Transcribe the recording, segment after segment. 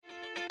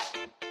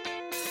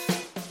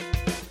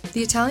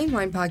The Italian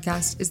Wine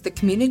Podcast is the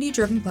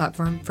community-driven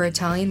platform for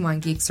Italian wine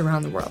geeks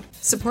around the world.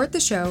 Support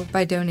the show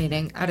by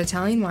donating at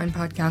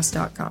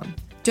ItalianWinepodcast.com.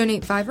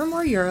 Donate €5 or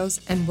more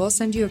and we'll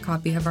send you a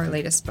copy of our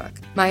latest book,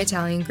 My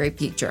Italian Grape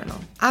Geek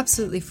Journal,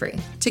 absolutely free.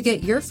 To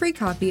get your free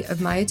copy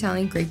of My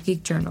Italian Grape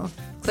Geek Journal,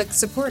 click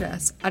Support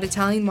Us at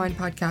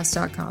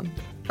ItalianWinepodcast.com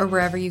or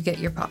wherever you get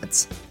your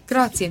pods.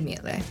 Grazie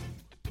mille.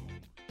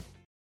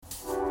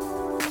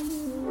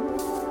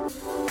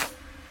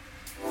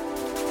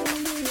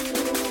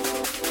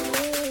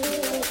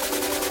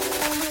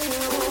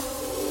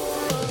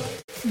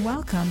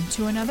 Welcome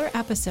to another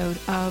episode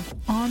of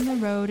On the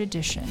Road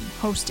Edition,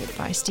 hosted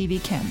by Stevie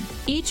Kim.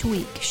 Each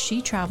week,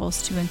 she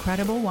travels to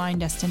incredible wine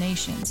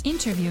destinations,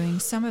 interviewing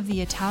some of the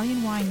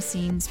Italian wine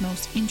scene's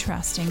most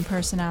interesting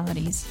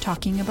personalities,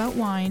 talking about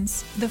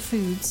wines, the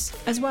foods,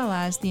 as well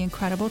as the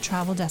incredible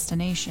travel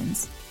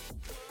destinations.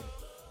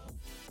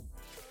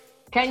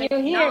 Can you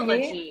hear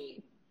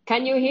me?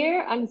 Can you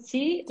hear and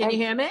see? Can you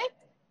hear me?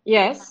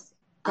 Yes.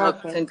 Oh,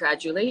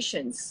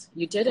 congratulations.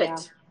 You did it. Yeah.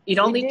 It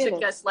only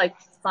took us like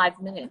 5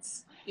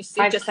 minutes. You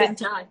see, just in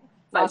time.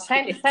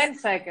 10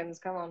 seconds,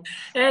 come on.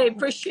 Hey,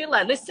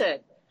 Priscilla, listen.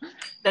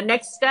 The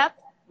next step,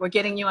 we're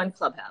getting you on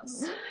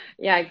Clubhouse.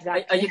 Yeah,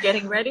 exactly. Are you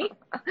getting ready?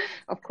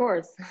 Of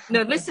course.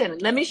 No, listen,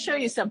 let me show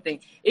you something.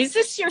 Is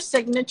this your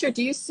signature?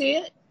 Do you see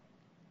it?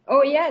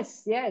 Oh,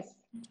 yes.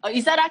 Oh,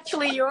 is that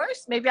actually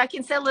yours? Maybe I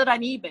can sell it on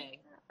eBay.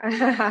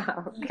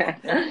 Okay.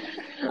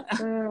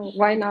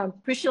 Why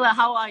not? Priscilla,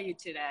 how are you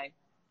today?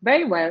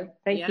 Very well,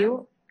 thank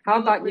you. How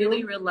about you?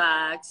 Really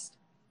relaxed.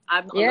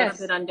 I'm a little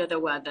bit under the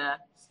weather.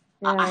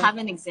 Yeah. I have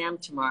an exam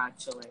tomorrow,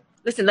 actually.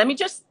 Listen, let me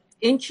just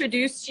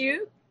introduce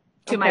you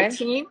to my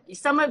team.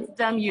 Some of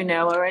them you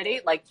know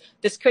already, like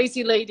this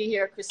crazy lady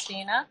here,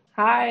 Christina.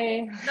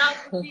 Hi.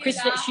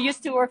 Christina, she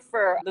used to work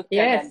for Luca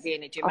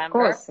Gandini, do you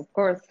remember? Of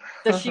course.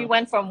 So she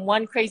went from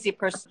one crazy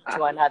person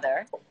to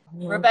another.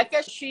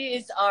 Rebecca, she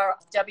is our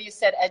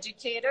WSET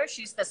educator.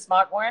 She's the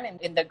smart one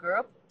in the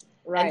group.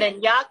 Right. And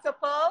then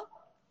Jacopo,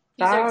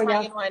 he's our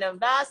Italian wine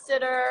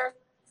ambassador.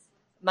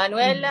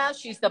 Manuela,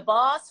 she's the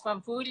boss from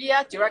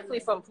Puglia, directly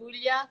from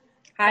Puglia.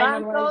 Hi,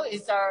 Franco Manuel.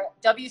 is our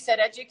WSET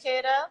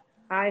educator.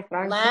 Hi,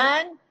 Franco.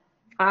 Lan.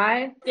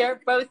 Hi. They're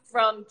both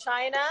from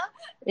China.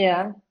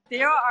 Yeah.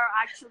 They are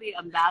actually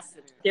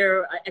ambassadors.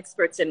 They're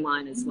experts in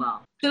wine as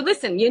well. So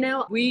listen,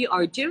 we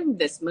are doing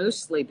this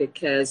mostly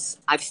because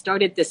I've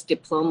started this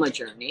diploma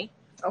journey,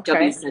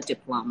 WSET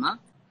diploma.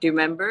 Do you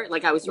remember?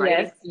 Like I was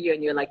writing to you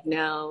and you're like,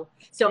 no.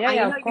 So I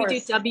know you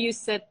did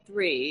WSET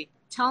 3.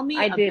 Tell me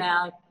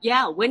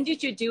when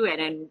did you do it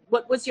and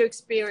what was your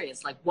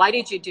experience? Like, why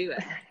did you do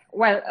it?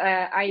 Well,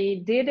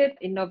 I did it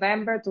in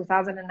November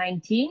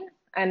 2019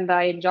 and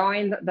I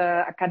joined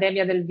the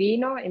Accademia del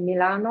Vino in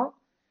Milano.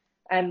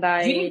 And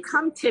You didn't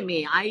come to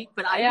me,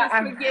 but I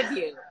will forgive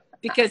you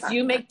because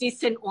you make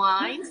decent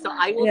wine, so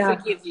I will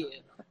forgive you.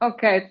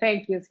 Okay,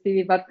 thank you,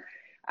 Stevie. But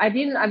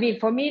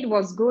for me, it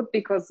was good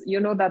because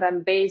you know that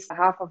I'm based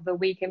half of the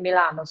week in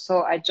Milano.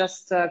 So I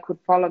just could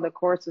follow the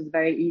courses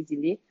very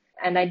easily.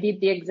 And I did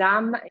the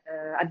exam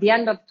at the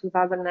end of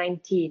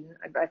 2019,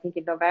 I think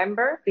in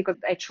November, because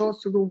I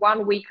chose to do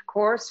 1 week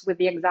course with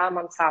the exam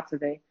on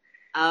Saturday.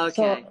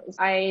 Okay. So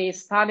I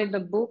started the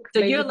book.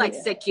 So you're like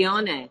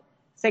secchione.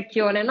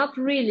 Secchione, not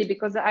really,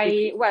 because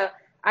I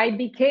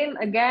became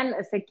again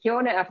a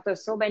secchione after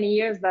so many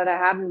years that I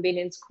hadn't been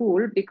in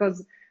school,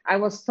 because I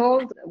was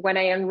told when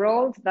I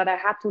enrolled that I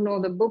had to know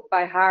the book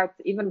by heart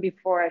even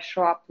before I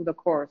show up to the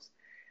course.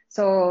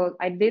 So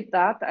I did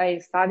that. I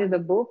studied the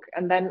book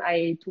and then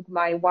I took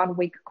my 1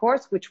 week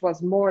course, which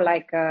was more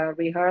like a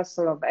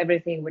rehearsal of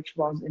everything which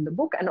was in the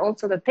book. And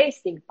also the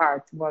tasting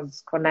part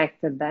was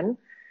connected then.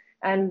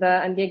 And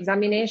the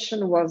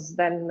examination was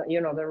then,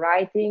 the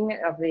writing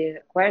of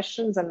the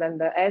questions and then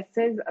the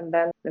essays and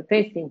then the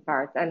tasting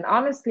part. And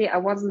honestly, I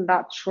wasn't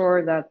that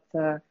sure that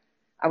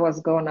I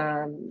was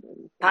gonna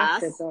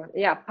pass it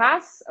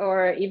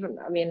or even,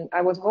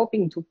 I was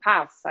hoping to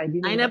pass. I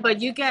know,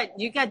 but you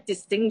got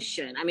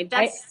distinction.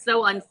 That's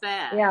so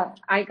unfair. Yeah,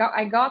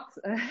 I got.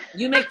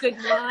 You make good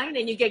wine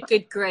and you get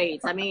good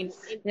grades.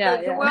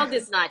 The world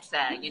is not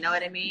fair. You know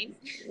what I mean?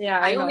 Yeah,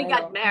 I only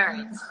got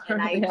merit,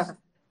 and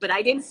but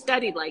I didn't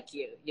study like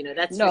you.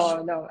 That's for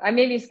sure. No. I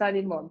maybe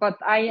studied more, but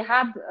I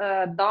had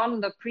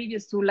done the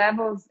previous 2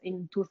 levels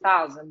in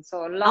 2000.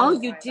 So long. Oh,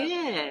 you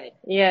did?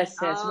 Yes.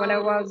 When I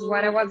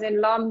was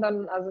in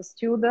London as a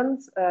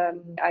student,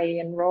 I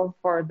enrolled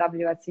for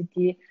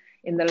WSET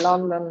in the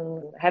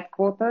London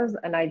headquarters,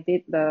 and I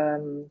did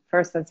the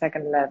first and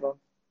second level.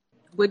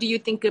 What do you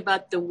think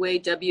about the way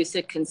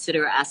WSET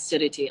consider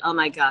acidity? Oh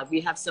my God,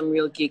 we have some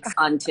real geeks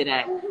on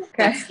today.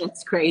 Okay.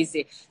 That's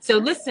crazy. So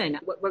listen,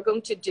 what we're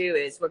going to do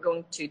is we're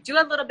going to do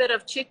a little bit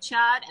of chit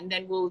chat and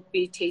then we'll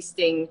be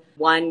tasting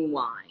one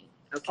wine.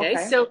 Okay.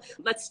 So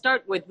let's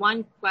start with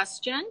one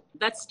question.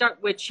 Let's start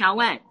with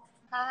Xiaowen.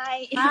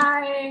 Hi.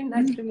 Hi,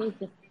 nice to meet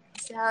you.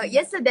 So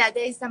yesterday I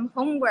did some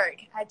homework.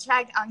 I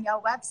checked on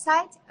your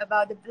website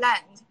about the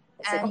blend.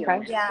 And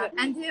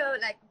until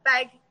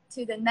back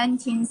to the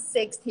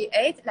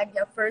 1968, like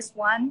your first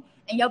one.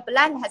 And your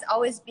blend has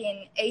always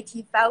been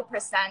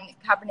 85%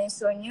 Cabernet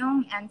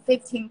Sauvignon and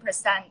 15%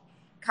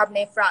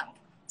 Cabernet Franc.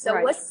 So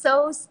what's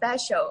so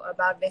special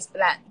about this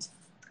blend?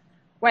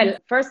 Well,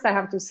 first I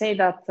have to say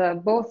that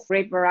both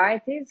grape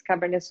varieties,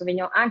 Cabernet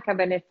Sauvignon and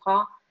Cabernet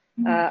Franc,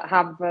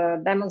 have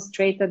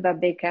demonstrated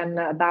that they can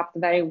adapt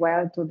very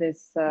well to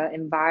this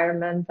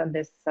environment and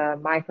this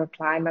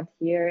microclimate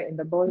here in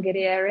the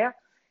Bolgheri area.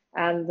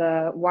 And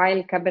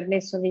while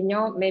Cabernet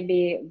Sauvignon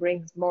maybe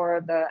brings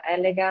more the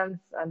elegance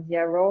and the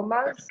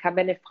aromas,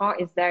 Cabernet Franc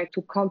is there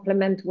to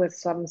complement with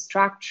some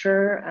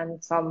structure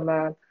and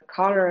some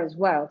color as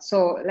well.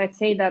 So let's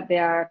say that they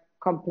are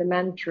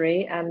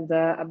complementary, and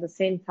at the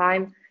same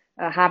time,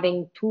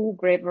 having two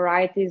grape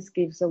varieties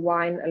gives the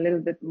wine a little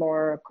bit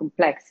more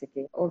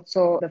complexity.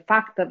 Also, the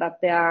fact that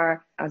they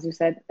are, as you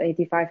said,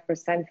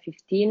 85%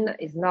 15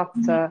 is not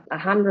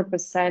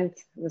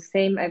 100% the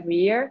same every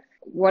year.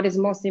 What is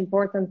most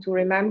important to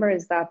remember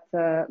is that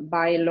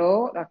by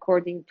law,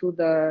 according to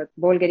the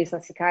Bolgheri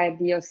Sassicaia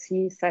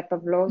DOC set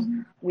of laws,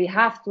 we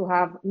have to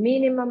have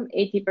minimum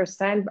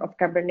 80% of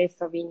Cabernet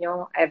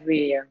Sauvignon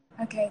every year.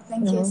 Okay,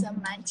 thank you so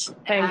much.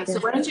 Thank you. So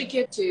why don't you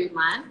give to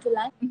Lan?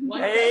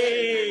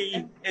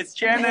 Hey, it's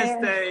Chairman's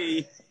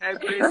Day. Hey,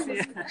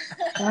 Priscilla.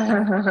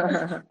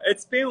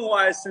 It's been a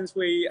while since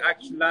we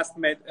actually last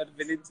met at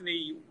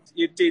Vinitaly.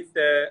 You did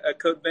a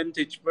Code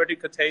Vintage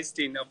vertical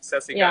tasting of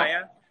Sassicaia.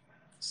 Yeah.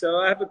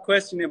 So I have a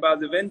question about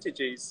the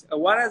vintages.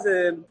 What are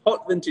the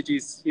hot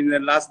vintages in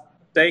the last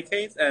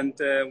decade, and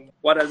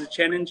what are the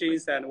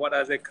challenges and what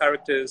are the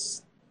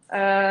characters?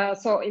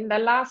 So in the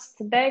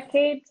last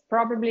decade,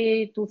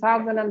 probably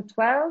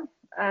 2012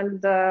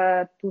 and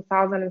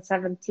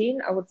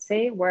 2017, I would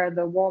say, were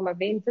the warmer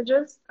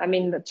vintages. I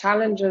mean, the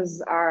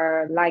challenges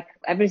are like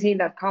everything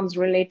that comes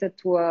related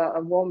to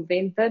a warm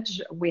vintage.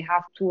 We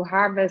have to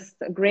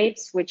harvest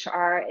grapes which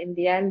are in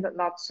the end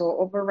not so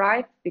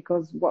overripe,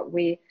 because what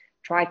we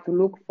try to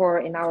look for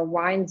in our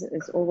wines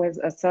is always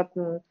a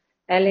certain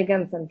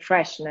elegance and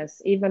freshness,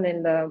 even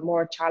in the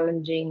more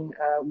challenging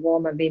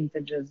warmer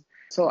vintages.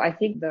 So I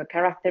think the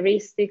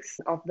characteristics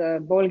of the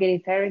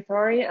Bolgheri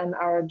territory and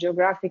our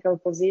geographical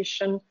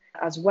position,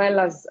 as well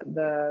as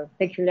the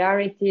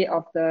peculiarity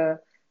of the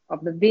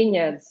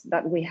vineyards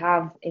that we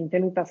have in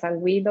Tenuta San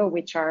Guido,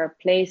 which are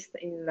placed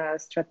in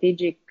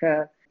strategic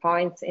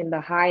points in the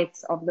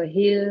heights of the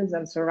hills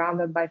and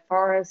surrounded by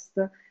forests,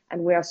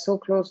 and we are so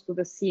close to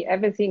the sea,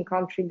 everything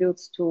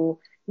contributes to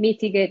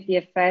mitigate the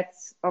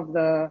effects of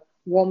the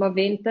warmer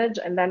vintage.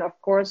 And then, of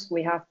course,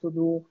 we have to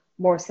do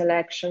more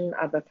selection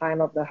at the time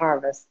of the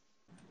harvest.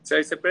 So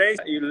it's a place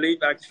you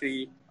live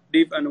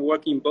and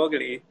work in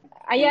Bolgheri.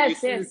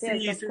 Yes. You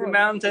see the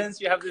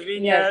mountains, you have the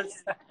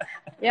vineyards. Yes.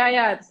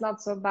 Yeah, it's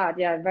not so bad.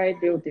 Yeah, very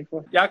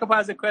beautiful. Jacob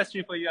has a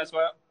question for you as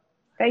well.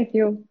 Thank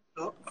you.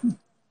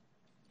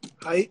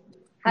 Hi.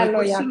 My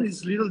question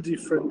is a little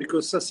different,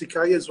 because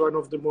Sassicaia is one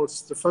of the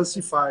most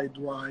falsified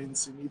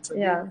wines in Italy.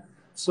 Yeah.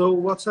 So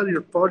what are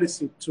your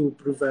policy to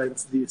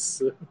prevent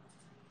this?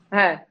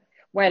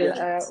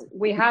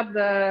 We had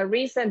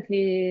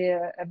recently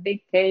a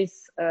big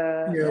case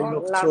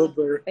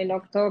in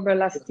October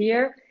last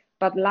year,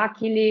 but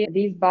luckily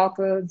these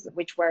bottles,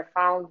 which were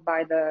found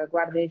by the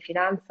Guardia di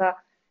Finanza,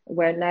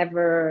 were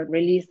never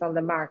released on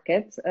the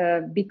market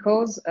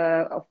because,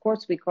 of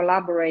course, we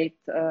collaborate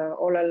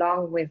all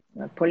along with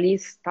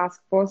police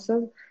task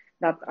forces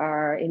that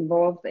are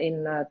involved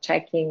in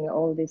checking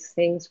all these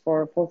things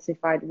for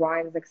falsified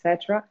wines,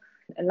 etc.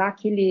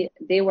 Luckily,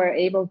 they were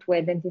able to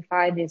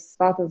identify these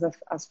bottles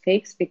as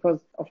fakes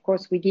because, of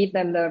course, we give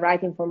them the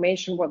right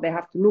information, what they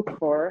have to look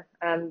for.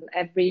 And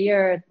every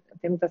year,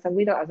 Tenuta San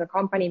Guido as a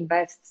company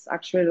invests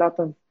actually a lot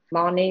of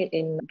money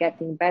in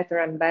getting better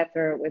and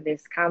better with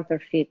these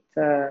counterfeit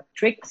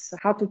tricks,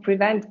 how to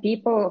prevent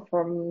people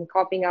from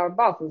copying our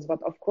bottles.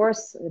 But of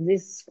course,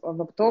 this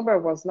of October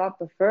was not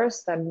the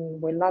first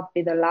and will not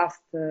be the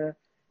last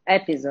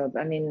episode.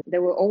 I mean,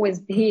 there will always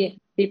be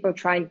people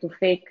trying to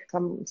fake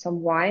some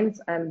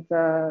wines, and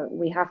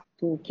we have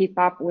to keep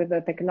up with the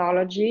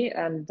technology.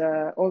 And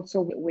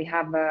also we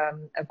have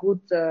a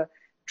good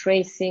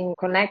tracing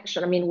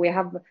connection. I mean, we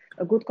have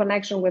a good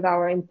connection with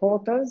our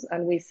importers,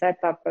 and we set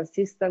up a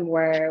system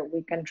where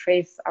we can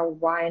trace our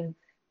wine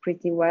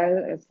pretty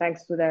well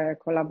thanks to their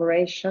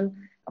collaboration.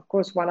 Of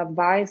course, one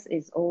advice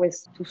is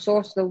always to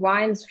source the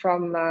wines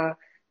from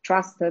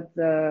trusted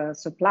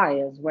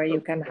suppliers where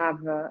you can have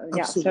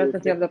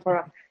certainty of the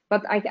product.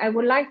 But I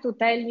would like to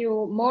tell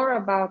you more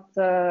about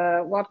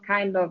what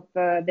kind of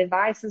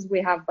devices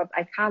we have, but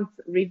I can't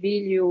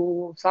reveal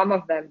you some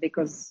of them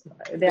because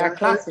they are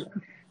classic.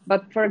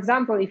 But for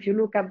example, if you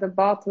look at the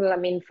bottle, I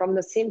mean, from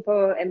the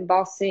simple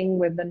embossing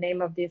with the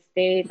name of the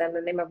estate and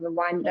the name of the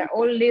wine, they're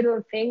all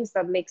little things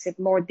that makes it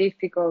more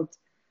difficult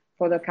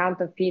for the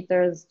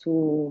counterfeiters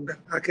to...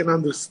 I can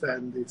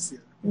understand this,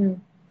 yeah.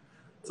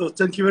 So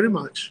thank you very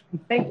much.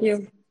 Thank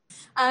you.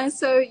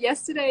 So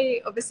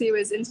yesterday, obviously,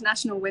 was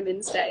International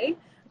Women's Day.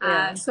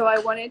 So I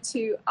wanted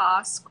to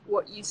ask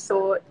what you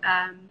thought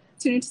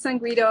Tenuta San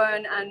Guido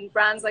and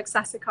brands like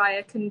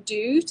Sassicaia can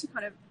do to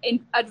kind of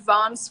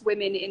advance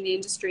women in the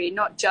industry,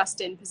 not just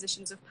in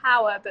positions of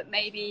power, but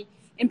maybe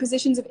in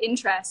positions of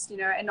interest,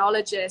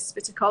 enologists,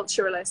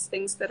 viticulturalists,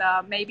 things that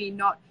are maybe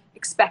not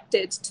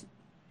expected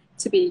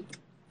to be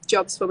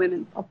jobs for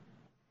women.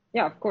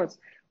 Yeah, of course.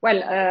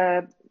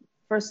 Well,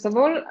 first of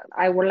all,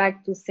 I would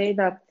like to say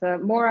that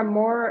more and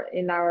more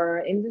in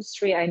our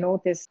industry, I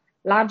notice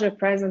larger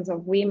presence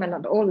of women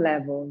at all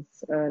levels,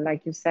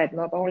 like you said,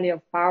 not only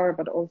of power,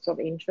 but also of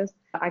interest.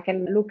 I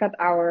can look at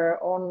our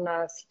own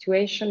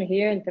situation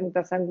here in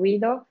Tenuta San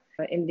Guido.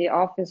 In the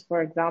office,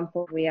 for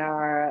example, we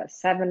are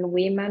 7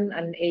 women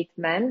and 8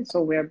 men.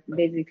 So we're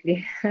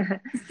basically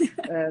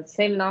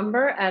same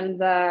number. And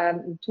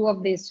 2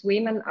 of these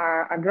women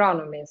are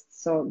agronomists.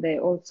 So they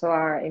also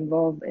are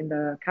involved in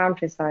the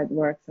countryside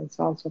works and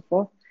so on and so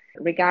forth.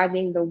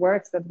 Regarding the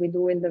works that we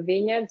do in the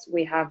vineyards,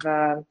 we have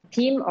a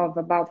team of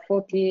about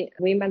 40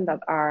 women that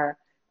are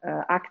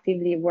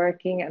actively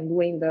working and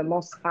doing the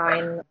most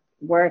fine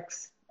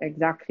works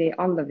exactly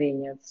on the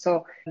vineyards.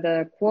 So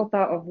the quota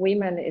of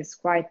women is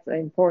quite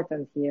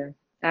important here.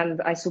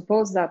 And I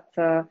suppose that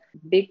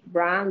big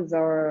brands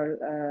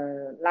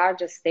or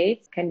large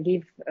estates can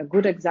give a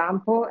good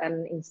example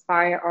and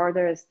inspire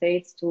other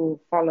estates to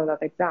follow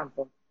that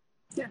example.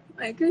 Yeah,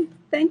 I agree.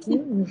 Thank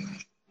you.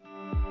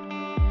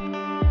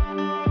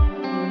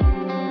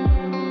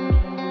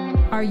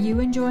 Are you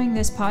enjoying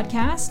this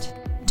podcast?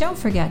 Don't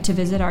forget to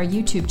visit our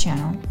YouTube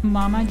channel,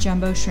 Mama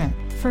Jumbo Shrimp,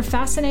 for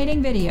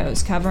fascinating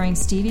videos covering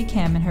Stevie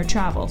Kim and her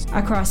travels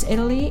across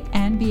Italy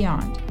and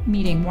beyond,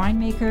 meeting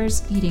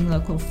winemakers, eating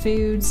local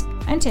foods,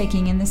 and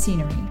taking in the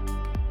scenery.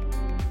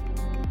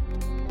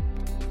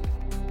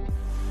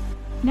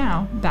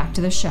 Now, back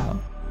to the show.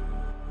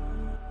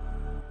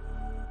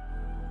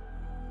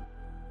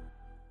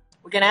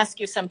 We're going to ask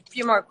you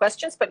few more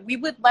questions, but we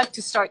would like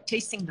to start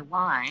tasting the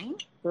wine.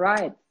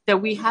 Right. That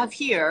we have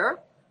here.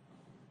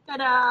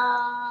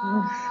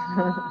 Ta-da!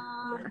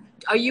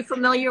 Are you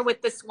familiar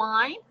with this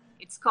wine?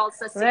 It's called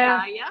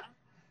Sassicaia.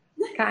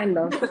 Kind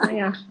of,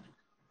 yeah.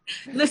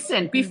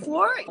 Listen,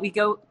 before we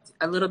go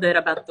a little bit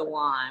about the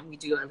wine, we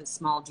do a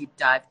small deep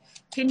dive.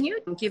 Can you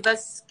give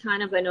us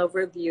kind of an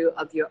overview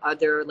of your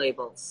other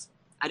labels?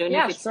 I don't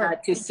know if it's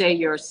hard to say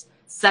your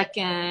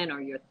second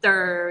or your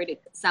third.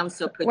 It sounds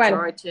so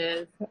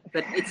pejorative,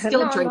 but it's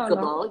still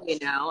drinkable,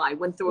 no. I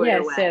wouldn't throw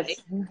it away.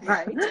 Yes.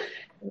 Right.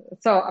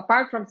 So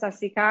apart from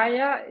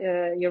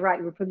Sassicaia, you're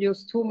right, we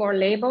produce 2 more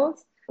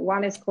labels.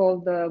 One is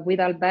called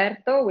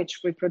Guidalberto,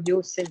 which we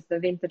produce since the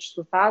vintage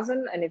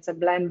 2000, and it's a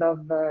blend of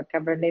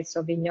Cabernet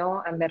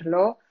Sauvignon and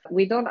Merlot.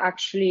 We don't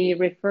actually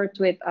refer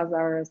to it as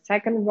our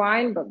second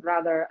wine, but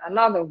rather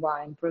another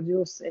wine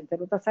produced in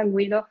Tenuta San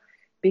Guido,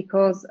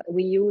 because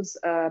we use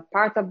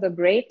part of the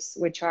grapes,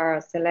 which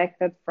are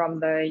selected from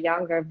the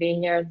younger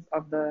vineyards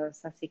of the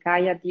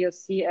Sassicaia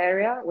DOC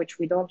area, which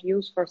we don't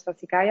use for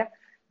Sassicaia.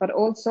 But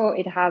also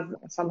it has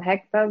some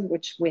hectares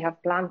which we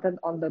have planted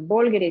on the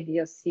Bolgheri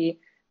DOC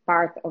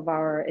part of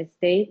our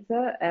estate.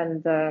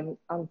 And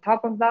on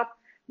top of that,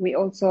 we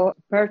also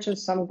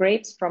purchased some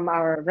grapes from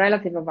our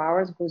relative of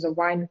ours, who's a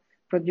wine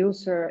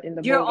producer in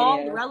the Bolgheri You're all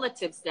area.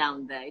 relatives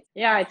down there.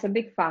 Yeah, it's a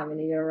big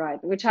family, you're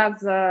right, which has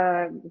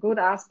good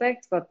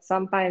aspects, but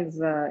sometimes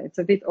it's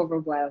a bit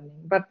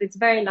overwhelming. But it's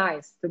very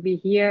nice to be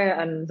here,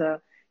 and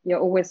you're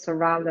always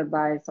surrounded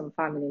by some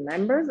family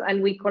members,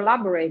 and we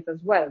collaborate as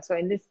well. So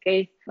in this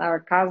case, our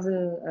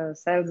cousin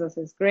sells us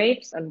his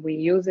grapes, and we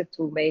use it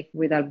to make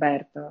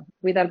Guidalberto.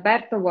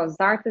 Guidalberto was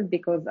started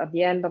because at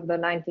the end of the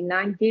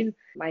 1990s,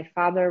 my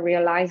father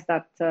realized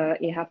that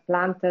he had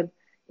planted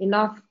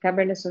enough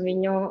Cabernet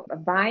Sauvignon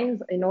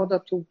vines in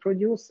order to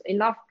produce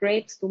enough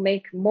grapes to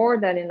make more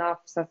than enough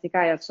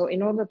Sassicaia. So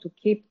in order to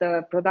keep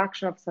the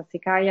production of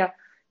Sassicaia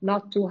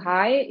not too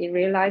high, he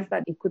realized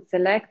that he could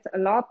select a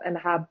lot and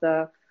had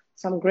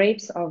some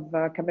grapes of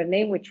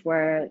Cabernet which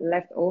were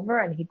left over,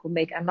 and he could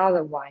make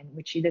another wine,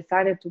 which he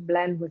decided to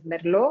blend with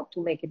Merlot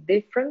to make it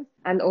different.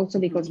 And also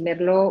because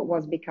Merlot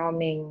was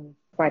becoming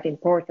quite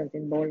important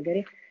in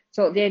Bolgheri.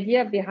 So the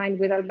idea behind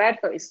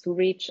Guidalberto is to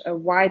reach a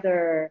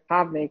wider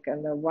public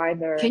and a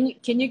wider...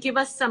 Can you give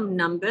us some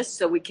numbers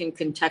so we can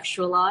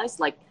contextualize,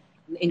 like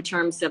in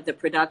terms of the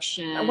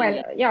production?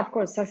 Well, yeah, of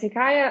course.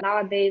 Sassicaia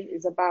nowadays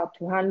is about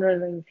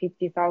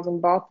 250,000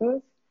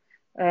 bottles.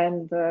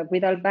 And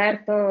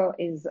Guidalberto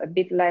is a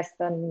bit less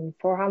than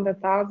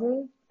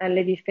 400,000. And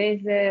Le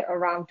Difese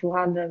around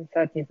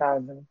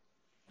 230,000.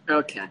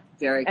 Okay,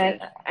 very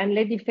good. And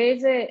Le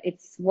Difese,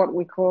 it's what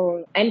we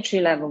call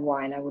entry-level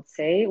wine, I would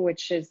say,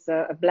 which is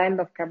a blend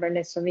of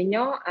Cabernet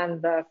Sauvignon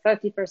and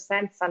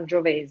 30%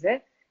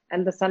 Sangiovese.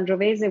 And the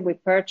Sangiovese we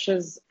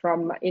purchase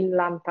from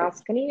inland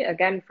Tuscany,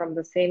 again from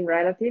the same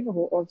relative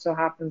who also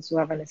happens to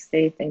have an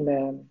estate in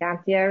the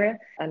Chianti area,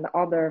 and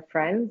other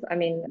friends. I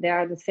mean, they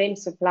are the same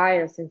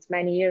supplier since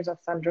many years of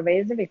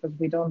Sangiovese because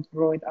we don't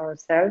grow it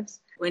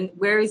ourselves.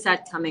 Where is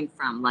that coming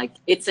from? Like,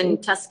 it's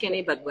in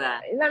Tuscany, but where?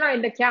 No,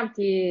 in the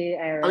Chianti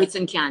area. Oh, it's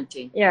in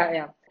Chianti.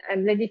 Yeah.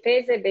 And Le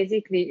Difese,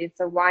 basically, it's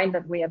a wine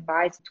that we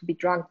advise to be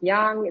drunk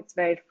young. It's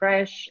very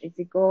fresh,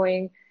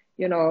 easygoing.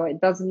 You know, it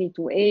doesn't need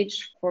to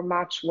age for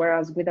much,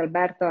 whereas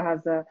Guidalberto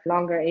has a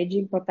longer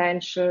aging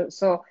potential.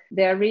 So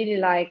they're really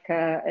like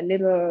a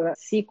little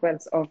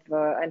sequence of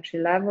entry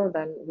level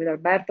than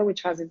Guidalberto,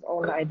 which has its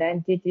own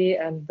identity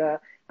and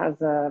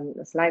has a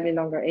slightly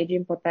longer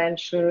aging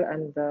potential.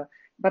 And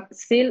but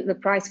still, the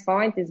price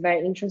point is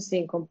very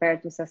interesting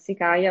compared to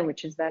Sassicaia,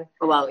 which is then...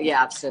 Well,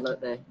 yeah,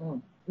 absolutely.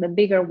 The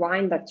bigger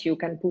wine that you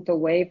can put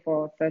away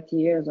for 30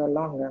 years or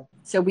longer.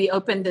 So we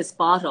opened this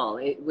bottle.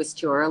 It was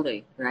too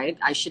early, right?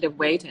 I should have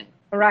waited.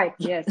 Right,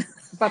 yes.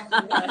 But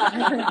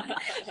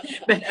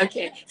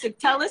okay. So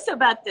tell us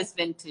about this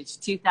vintage,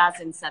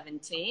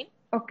 2017.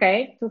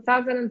 Okay,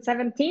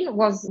 2017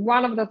 was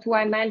one of the two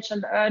I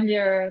mentioned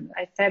earlier.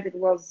 I said it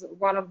was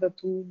one of the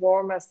two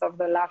warmest of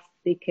the last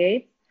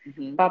decade.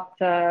 Mm-hmm. But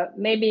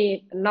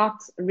maybe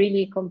not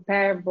really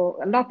comparable,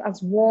 not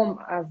as warm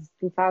as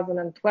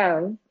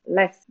 2012,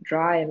 less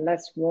dry and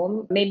less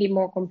warm, maybe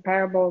more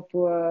comparable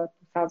to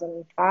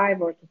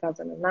 2005 or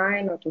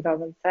 2009 or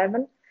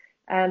 2007.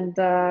 And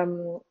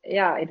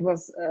it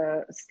was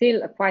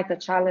still quite a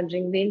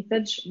challenging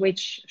vintage,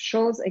 which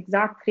shows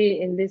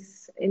exactly in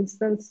this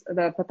instance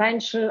the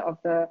potential of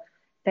the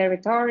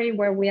territory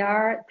where we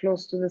are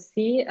close to the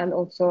sea, and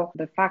also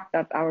the fact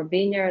that our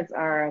vineyards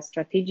are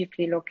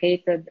strategically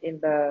located in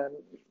the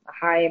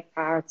high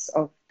parts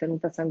of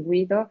Tenuta San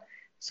Guido.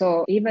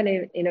 So even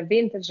in a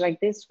vintage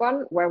like this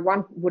one, where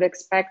one would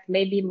expect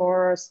maybe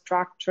more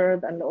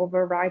structured and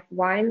overripe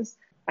wines,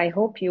 I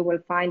hope you will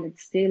find it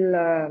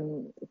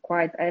still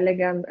quite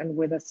elegant and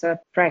with a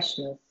certain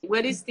freshness.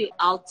 What is the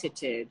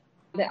altitude?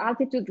 The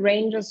altitude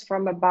ranges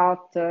from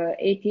about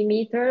 80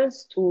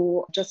 meters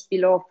to just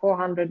below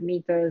 400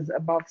 meters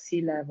above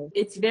sea level.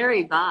 It's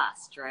very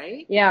vast,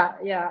 right? Yeah.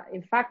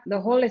 In fact,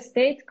 the whole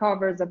estate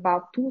covers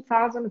about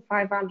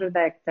 2,500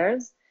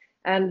 hectares,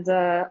 and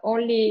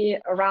only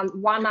around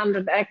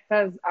 100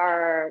 hectares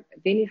are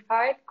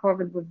vinified,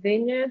 covered with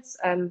vineyards,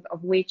 and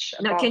of which...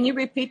 Now, can you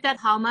repeat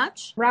that? How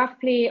much?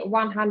 Roughly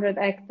 100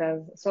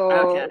 hectares. So...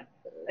 Okay.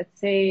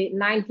 Let's say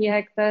 90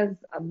 hectares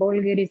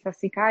Bolgheri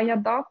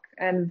Sassicaia DOC,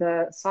 and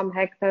some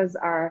hectares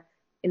are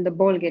in the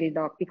Bolgheri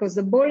DOC, because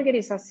the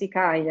Bolgheri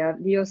Sassicaia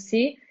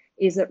DOC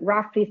is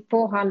roughly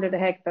 400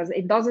 hectares.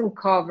 It doesn't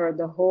cover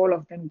the whole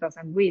of Tenuta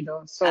San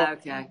Guido. So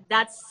okay,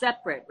 that's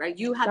separate, right?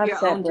 You have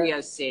your own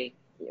DOC.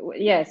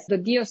 Yes, the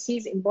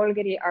DOCs in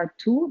Bolgheri are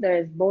two. There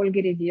is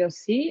Bolgheri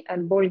DOC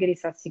and Bolgheri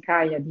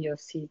Sassicaia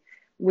DOC,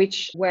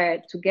 which were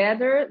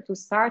together to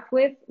start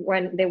with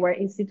when they were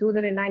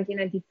instituted in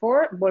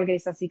 1994. Bolgheri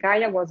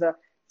Sassicaia was a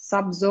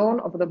subzone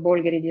of the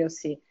Bolgheri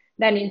DOC.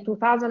 Then in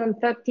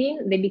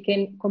 2013, they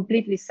became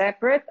completely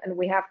separate, and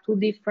we have two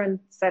different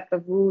set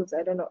of rules,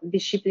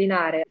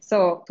 disciplinare.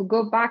 So to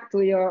go back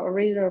to your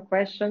original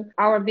question,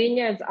 our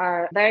vineyards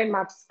are very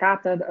much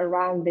scattered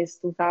around these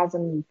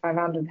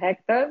 2,500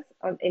 hectares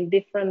in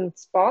different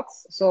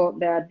spots. So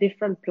there are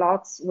different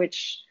plots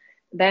which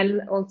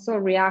then also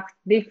react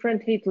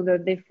differently to the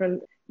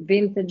different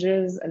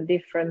vintages and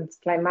different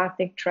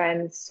climatic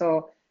trends.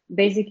 So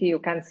basically you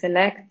can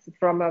select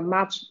from a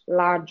much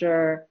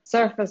larger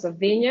surface of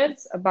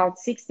vineyards. About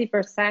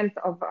 60%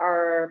 of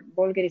our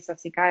Bolgheri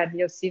Sassicaia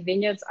DOC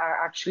vineyards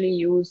are actually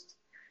used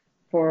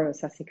for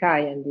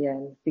Sassicaia in the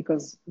end,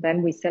 because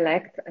then we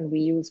select and we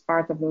use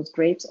part of those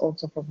grapes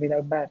also for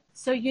Guidalberto.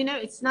 So,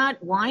 it's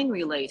not wine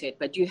related,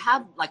 but you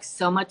have like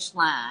so much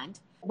land.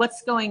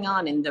 What's going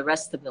on in the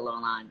rest of the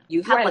Lolland?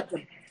 You have like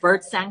a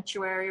bird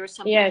sanctuary or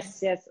something?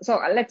 Yes. So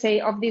let's say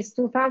of these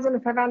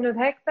 2,500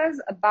 hectares,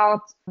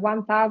 about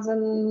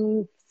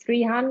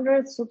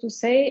 1,300, so to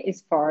say,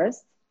 is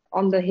forest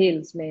on the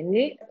hills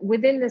mainly.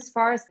 Within this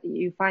forest,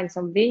 you find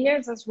some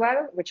vineyards as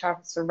well, which are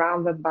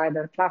surrounded by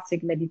the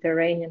classic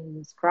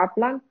Mediterranean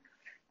scrubland.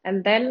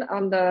 And then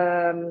on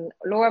the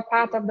lower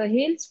part of the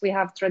hills, we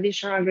have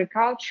traditional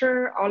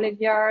agriculture,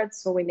 olive yards,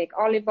 so we make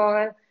olive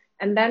oil.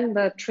 And then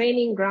the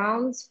training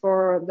grounds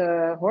for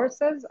the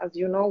horses. As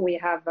you know, we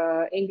have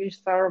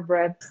English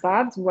thoroughbred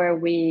studs where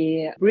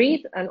we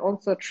breed and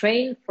also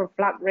train for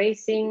flat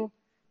racing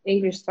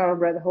English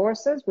thoroughbred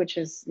horses, which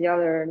is the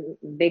other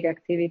big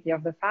activity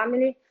of the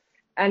family.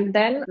 And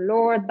then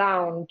lower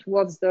down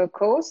towards the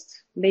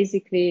coast,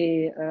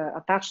 basically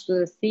attached to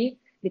the sea,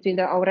 between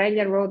the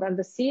Aurelia Road and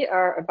the sea,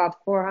 are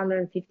about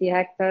 450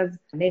 hectares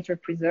nature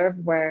preserve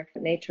where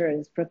nature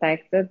is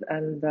protected,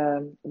 and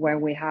where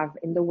we have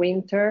in the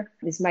winter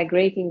these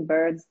migrating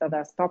birds that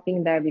are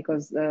stopping there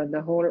because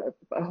the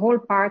whole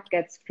park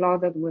gets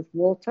flooded with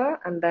water,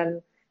 and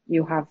then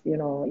you have,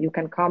 you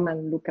can come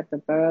and look at the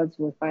birds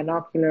with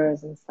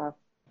binoculars and stuff.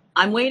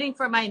 I'm waiting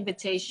for my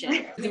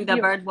invitation to do the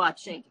bird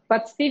watching.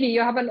 But Stevie,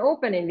 you have an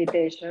open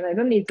invitation. I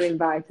don't need to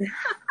invite.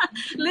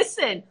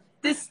 Listen.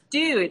 This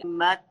dude,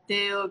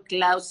 Matteo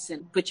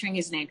Clausen, butchering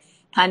his name,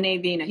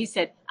 Panevino, he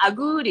said,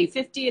 Auguri,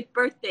 50th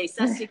birthday,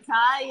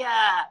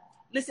 Sassicaia.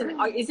 Listen,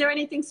 is there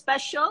anything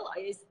special?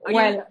 Are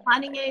you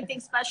planning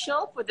anything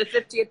special for the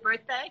 50th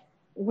birthday?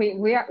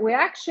 we're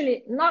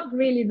actually not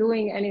really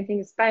doing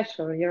anything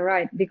special. You're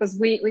right, because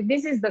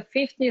this is the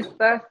 50th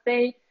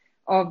birthday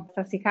of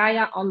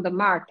Sassicaia on the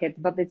market,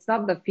 but it's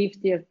not the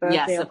 50th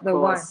birthday of the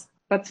wine.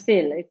 But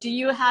still. Do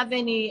you have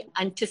any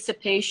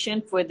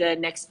anticipation for the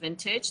next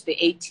vintage, the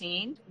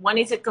 18? When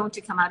is it going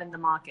to come out in the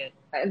market?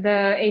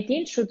 The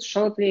 18 should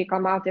shortly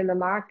come out in the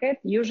market.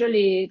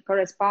 Usually it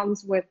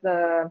corresponds with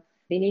the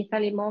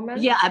Vinitaly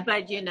moment. Yeah,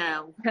 but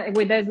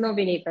there's no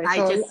Vinitaly.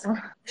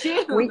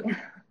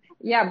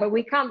 But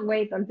we can't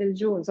wait until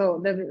June.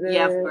 So the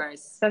of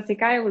course.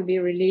 Sassicaia will be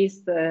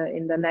released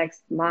in the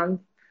next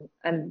month.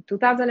 And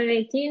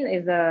 2018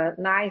 is a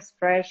nice,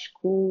 fresh,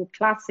 cool,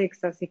 classic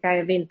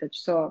Sassicaia vintage.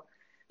 So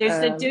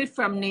there's a dude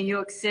from New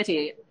York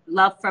City,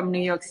 love from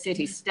New York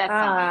City,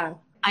 Stefan.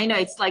 I know,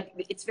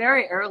 it's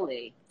very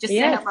early. Just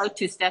say hello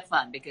to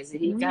Stefan because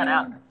he got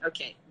out.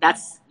 Okay,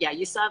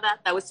 you saw that?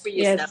 That was for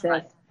you,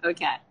 Stefan. Yes.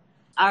 Okay.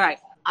 All right.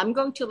 I'm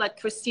going to let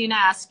Cristina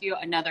ask you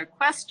another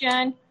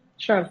question.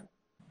 Sure.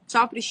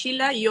 Ciao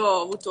Priscilla, io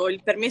ho avuto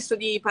il permesso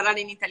di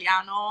parlare in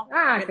italiano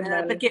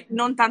perché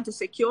non tanto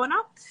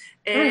secchiona,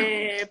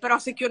 però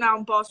secchiona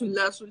un po'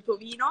 sul tuo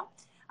vino.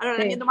 Allora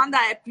la mia domanda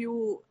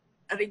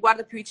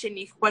riguarda più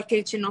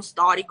qualche cenno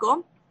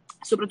storico,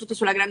 soprattutto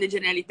sulla grande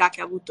genialità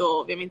che ha avuto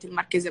ovviamente il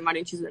marchese Mario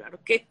Incisa della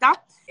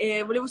Rocchetta.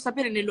 Volevo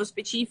sapere nello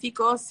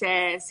specifico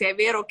se è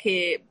vero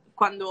che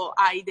quando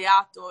ha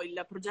ideato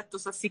il progetto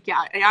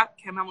Sassicaia,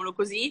 chiamiamolo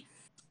così,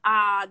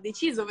 ha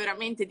deciso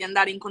veramente di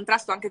andare in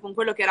contrasto anche con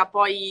quello che era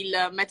poi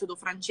il metodo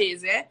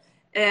francese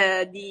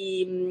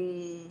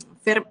di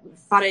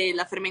fare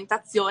la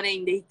fermentazione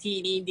in dei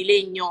tini di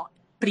legno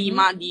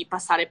prima di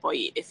passare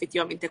poi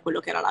effettivamente quello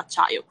che era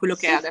l'acciaio, quello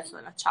che è adesso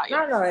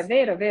l'acciaio. No, è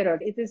vero.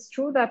 It is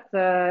true that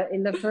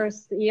in the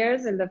first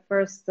years, in the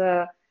first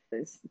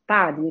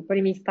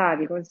primi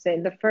stadi,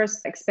 in the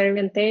first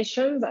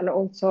experimentations, and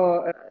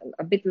also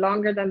a bit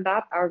longer than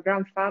that, our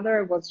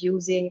grandfather was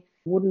using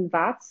wooden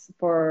vats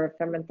for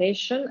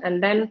fermentation.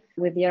 And then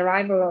with the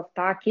arrival of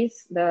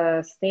Takis,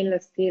 the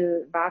stainless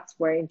steel vats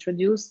were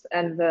introduced.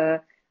 And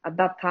at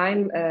that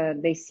time,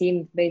 they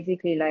seemed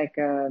basically like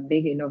a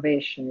big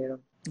innovation,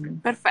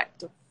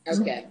 Perfetto.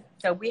 Okay.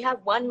 So we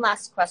have one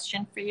last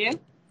question for you.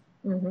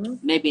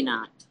 Maybe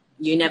not.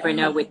 You never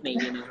know with me,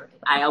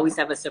 I always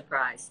have a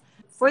surprise.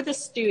 For the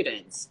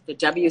students, the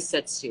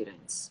WSET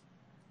students,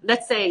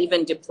 let's say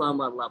even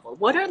diploma level,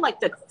 what are like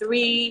the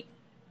 3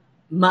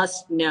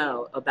 must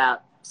know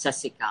about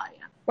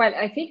Sassicaia? Well,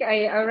 I think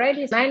I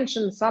already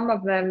mentioned some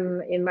of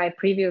them in my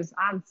previous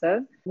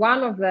answers.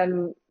 One of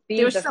them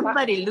being There's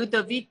somebody,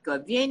 Ludovico,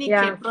 vieni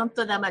che è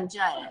pronto da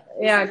mangiare.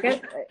 Yeah,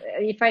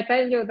 if I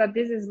tell you that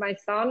this is my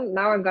son,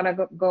 now I'm gonna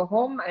go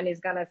home and he's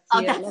gonna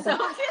see a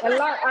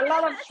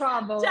lot of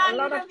trouble. A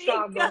lot of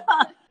trouble.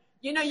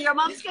 Your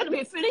mom's going to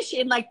be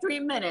finishing in like 3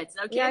 minutes.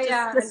 Okay,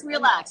 just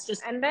relax.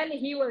 And then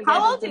he will.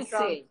 How old is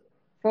he?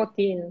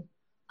 14.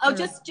 Oh,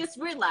 just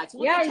relax.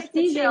 He's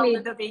teasing me.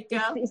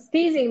 He's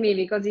teasing me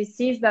because he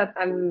sees that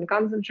I'm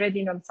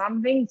concentrating on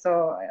something.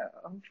 So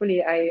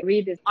hopefully I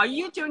read it. Are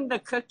you doing the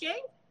cooking?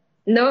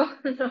 No.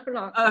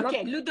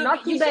 Okay,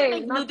 not you today.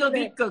 Should make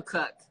Ludovico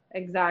cook.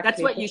 Exactly.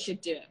 That's what you should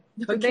do.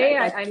 Today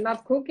I'm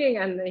not cooking,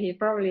 and he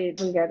probably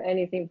didn't get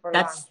anything for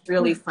lunch. That's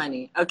really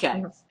funny.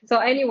 Okay. So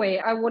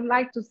anyway, I would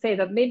like to say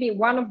that maybe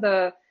one of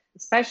the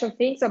special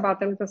things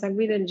about Tenuta San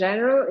Guido in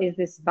general is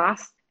this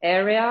vast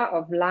area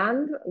of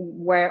land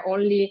where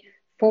only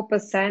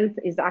 4%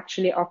 is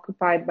actually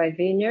occupied by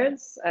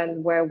vineyards,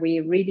 and where we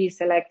really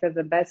selected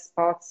the best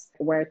spots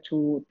where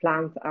to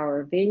plant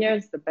our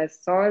vineyards, the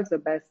best soils, the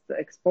best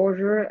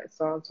exposure,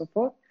 so on and so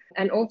forth.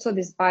 And also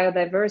this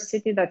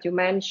biodiversity that you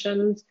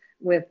mentioned,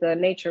 with the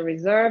nature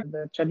reserve,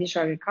 the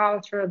traditional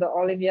agriculture, the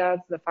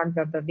olivias, the fact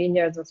that the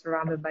vineyards are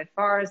surrounded by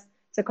forests.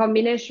 It's a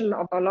combination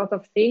of a lot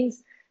of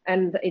things,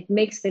 and it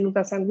makes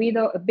Tenuta San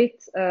Guido a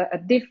bit a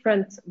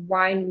different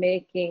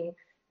winemaking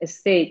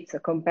estate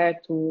compared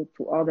to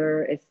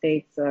other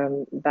estates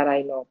that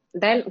I know.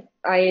 Then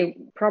I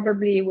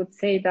probably would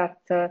say that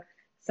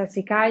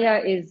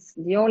Sassicaia is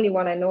the only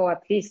one I know,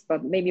 at least,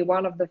 but maybe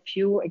one of the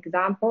few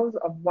examples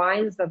of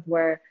wines that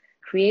were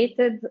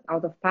created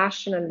out of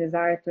passion and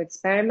desire to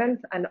experiment,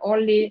 and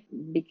only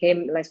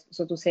became, like,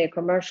 so to say, a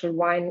commercial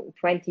wine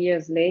 20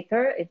 years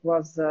later. It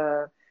was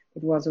a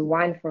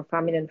wine for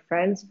family and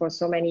friends for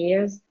so many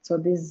years. So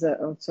this is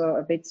also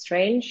a bit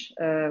strange.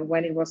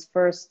 When it was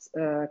first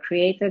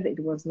created, it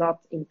was not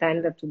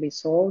intended to be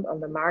sold on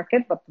the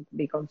market, but to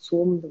be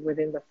consumed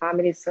within the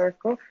family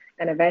circle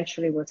and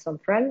eventually with some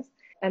friends.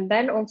 And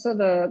then also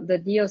the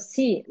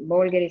DOC,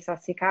 Bolgheri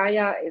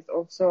Sassicaia, is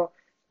also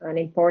an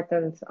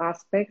important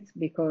aspect,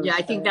 because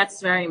I think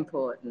that's very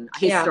important,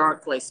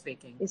 historically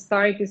speaking.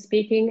 Historically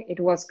speaking, it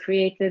was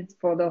created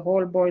for the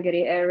whole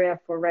Bolgheri area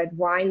for red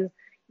wines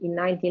in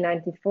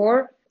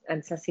 1994,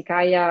 and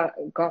Sassicaia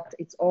got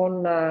its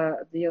own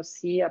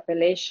DOC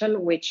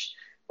appellation, which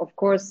of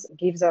course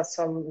gives us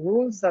some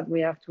rules that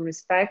we have to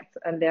respect,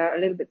 and they are a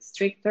little bit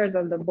stricter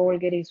than the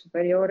Bolgheri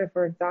Superiore,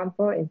 for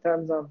example, in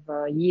terms of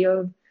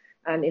yield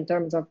and in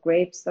terms of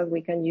grapes that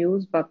we can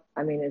use. But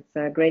I mean, it's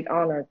a great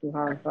honor to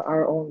have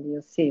our own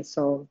DOC.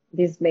 So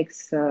this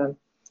makes the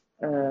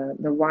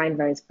wine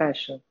very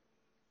special.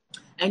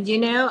 And,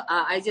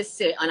 I just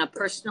say on a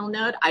personal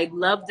note, I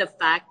love the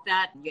fact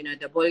that,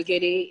 the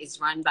Bulgari is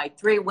run by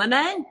 3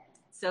 women.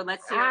 So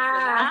let's hear for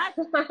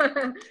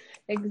that.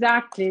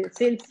 Exactly.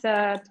 Since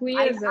 2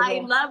 years ago. I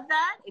love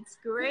that. It's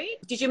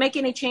great. Did you make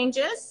any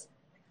changes?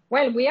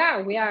 Well, we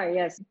are,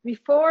 yes.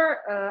 Before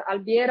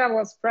Albiera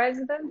was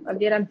president,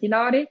 Albiera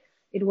Antinori,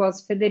 it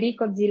was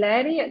Federico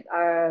Zileri,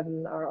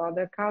 our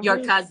other cousin.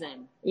 Your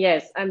cousin.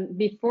 Yes, and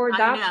before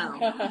that, I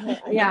know.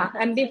 Yeah,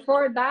 and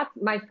before that,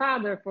 my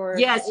father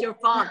your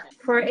father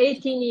for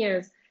 18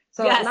 years.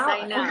 So yes, now,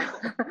 I know.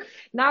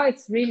 Now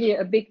it's really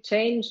a big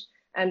change,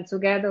 and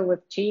together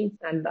with Chin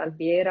and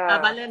Albiera.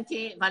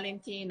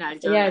 Valentina.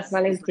 Yes,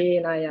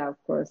 Valentina. Yeah,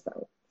 of course,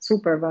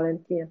 super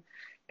Valentina.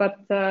 But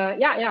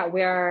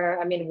we are.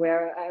 I mean,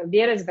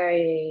 Albiera is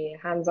very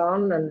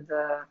hands-on, and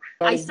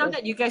I saw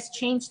that you guys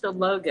changed the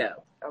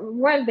logo.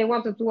 Well, they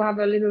wanted to have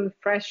a little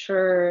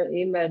fresher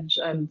image,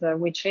 and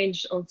we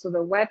changed also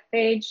the web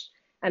page,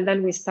 and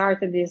then we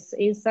started this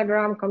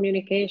Instagram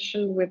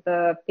communication with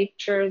the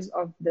pictures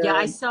of the. Yeah,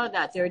 I saw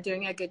that. They're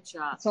doing a good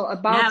job. So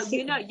about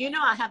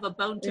now, I have a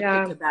bone to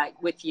pick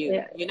about with you.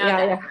 Yeah, you know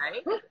that,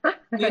 right?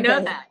 You know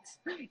that.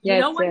 You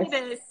know what it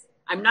is.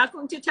 I'm not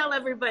going to tell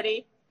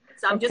everybody.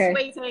 So I'm just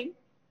waiting.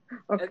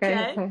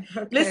 Okay.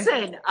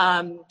 Listen,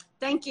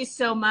 thank you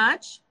so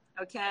much.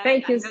 Okay.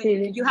 Thank you,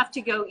 Stevie. You have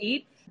to go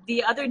eat.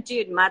 The other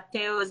dude,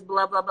 Matteo's,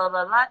 blah, blah, blah,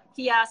 blah, blah.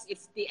 He asked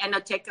if the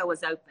Enoteca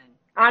was open.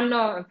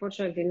 No,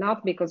 unfortunately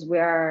not, because we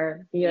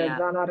are here at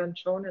Zona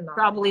Arancione now.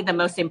 Probably the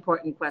most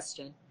important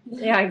question.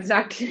 Yeah,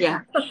 exactly.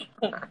 Yeah.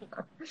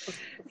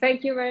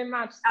 Thank you very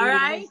much, Stevie. All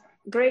right.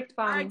 Great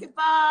fun. All right,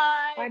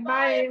 goodbye. Bye-bye.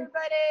 Bye,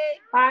 everybody.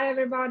 Bye,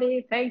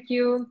 everybody. Thank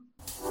you.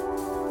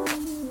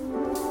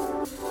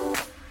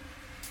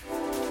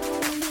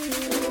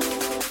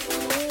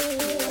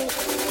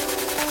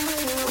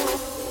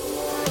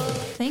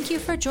 Thank you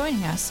for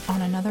joining us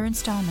on another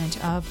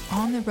installment of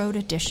On the Road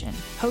Edition,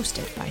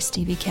 hosted by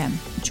Stevie Kim.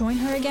 Join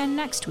her again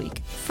next week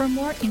for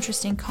more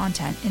interesting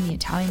content in the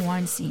Italian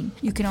wine scene.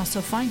 You can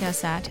also find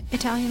us at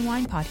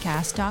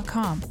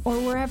ItalianWinePodcast.com or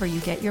wherever you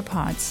get your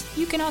pods.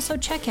 You can also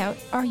check out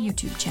our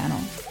YouTube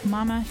channel,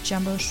 Mama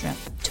Jumbo Shrimp,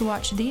 to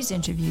watch these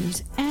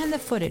interviews and the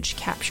footage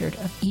captured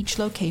of each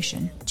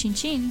location. Chin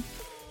chin!